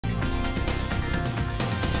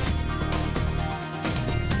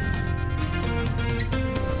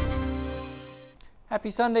Happy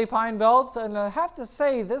Sunday, Pine Belt, and I have to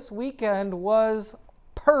say this weekend was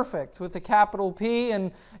perfect with a capital P,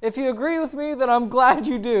 and if you agree with me, then I'm glad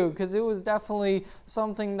you do, because it was definitely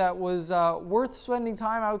something that was worth spending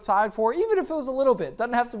time outside for, even if it was a little bit.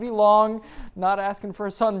 Doesn't have to be long, not asking for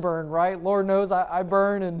a sunburn, right? Lord knows I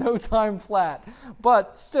burn in no time flat.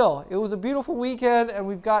 But still, it was a beautiful weekend, and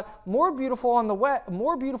we've got more beautiful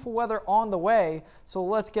weather on the way, so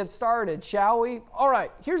let's get started, shall we? All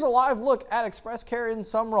right, here's a live look at Express Care in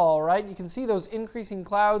Sumrall, right? You can see those increasing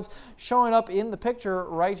clouds showing up in the picture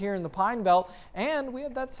right here in the Pine Belt, and we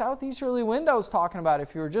have that southeasterly wind I was talking about.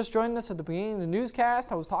 If you were just joining us at the beginning of the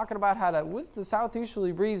newscast, I was talking about how that with the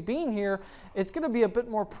southeasterly breeze being here, it's going to be a bit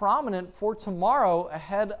more prominent for tomorrow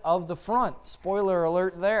ahead of the front. Spoiler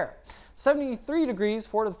alert there. 73 degrees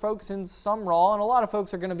for the folks in Sumrall, and a lot of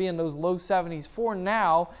folks are going to be in those low 70s for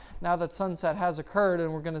now that sunset has occurred,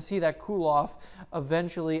 and we're going to see that cool off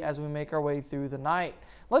eventually as we make our way through the night.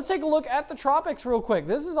 Let's take a look at the tropics real quick.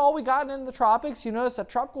 This is all we got in the tropics. You notice that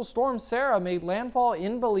Tropical Storm Sarah made landfall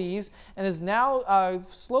in Belize and is now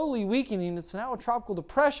slowly weakening. It's now a tropical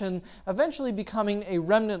depression, eventually becoming a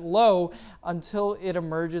remnant low until it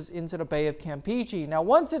emerges into the Bay of Campeche. Now,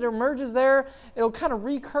 once it emerges there, it'll kind of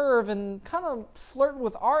recurve and kind of flirt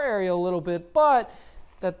with our area a little bit, but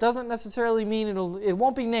that doesn't necessarily mean it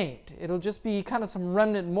won't be named. It'll just be kind of some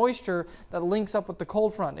remnant moisture that links up with the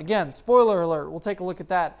cold front. Again, spoiler alert, we'll take a look at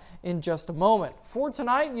that in just a moment. For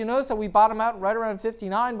tonight, you notice that we bottom out right around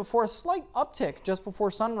 59 before a slight uptick just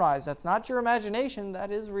before sunrise. That's not your imagination,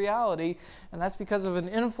 that is reality, and that's because of an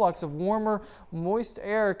influx of warmer, moist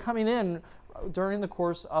air coming in during the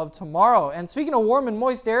course of tomorrow. And speaking of warm and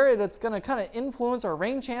moist air, that's going to kind of influence our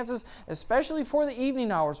rain chances, especially for the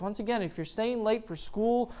evening hours. Once again, if you're staying late for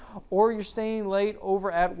school or you're staying late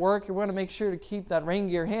over at work, you want to make sure to keep that rain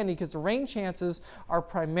gear handy, because the rain chances are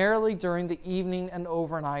primarily during the evening and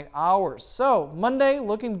overnight hours. So Monday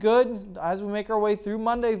looking good. As we make our way through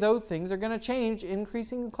Monday, though, things are going to change,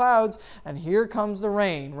 increasing clouds, and here comes the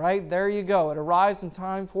rain. Right there you go. It arrives in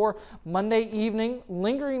time for Monday evening,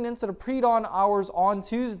 lingering into the pre-dawn hours on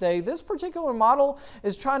Tuesday. This particular model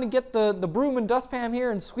is trying to get the broom and dustpan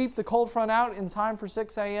here and sweep the cold front out in time for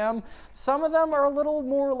 6 a.m. Some of them are a little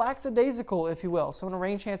more lackadaisical, if you will. Some of the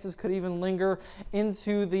rain chances could even linger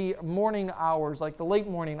into the morning hours, like the late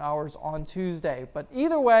morning hours on Tuesday. But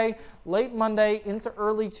either way, late Monday into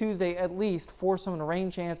early Tuesday at least for some of the rain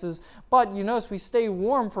chances. But you notice we stay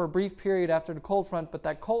warm for a brief period after the cold front, but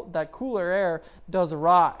that cooler air does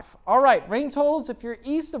arrive. All right, rain totals, if you're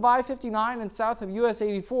east of I-59 and south of US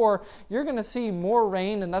 84, you're going to see more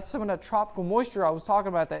rain, and that's some of that tropical moisture I was talking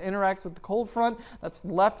about that interacts with the cold front that's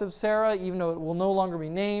left of Sarah, even though it will no longer be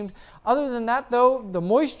named. Other than that, though, the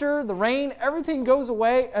moisture, the rain, everything goes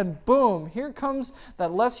away, and boom, here comes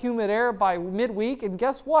that less humid air by midweek. And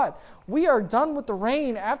guess what? We are done with the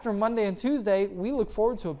rain after Monday and Tuesday. We look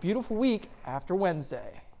forward to a beautiful week after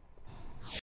Wednesday.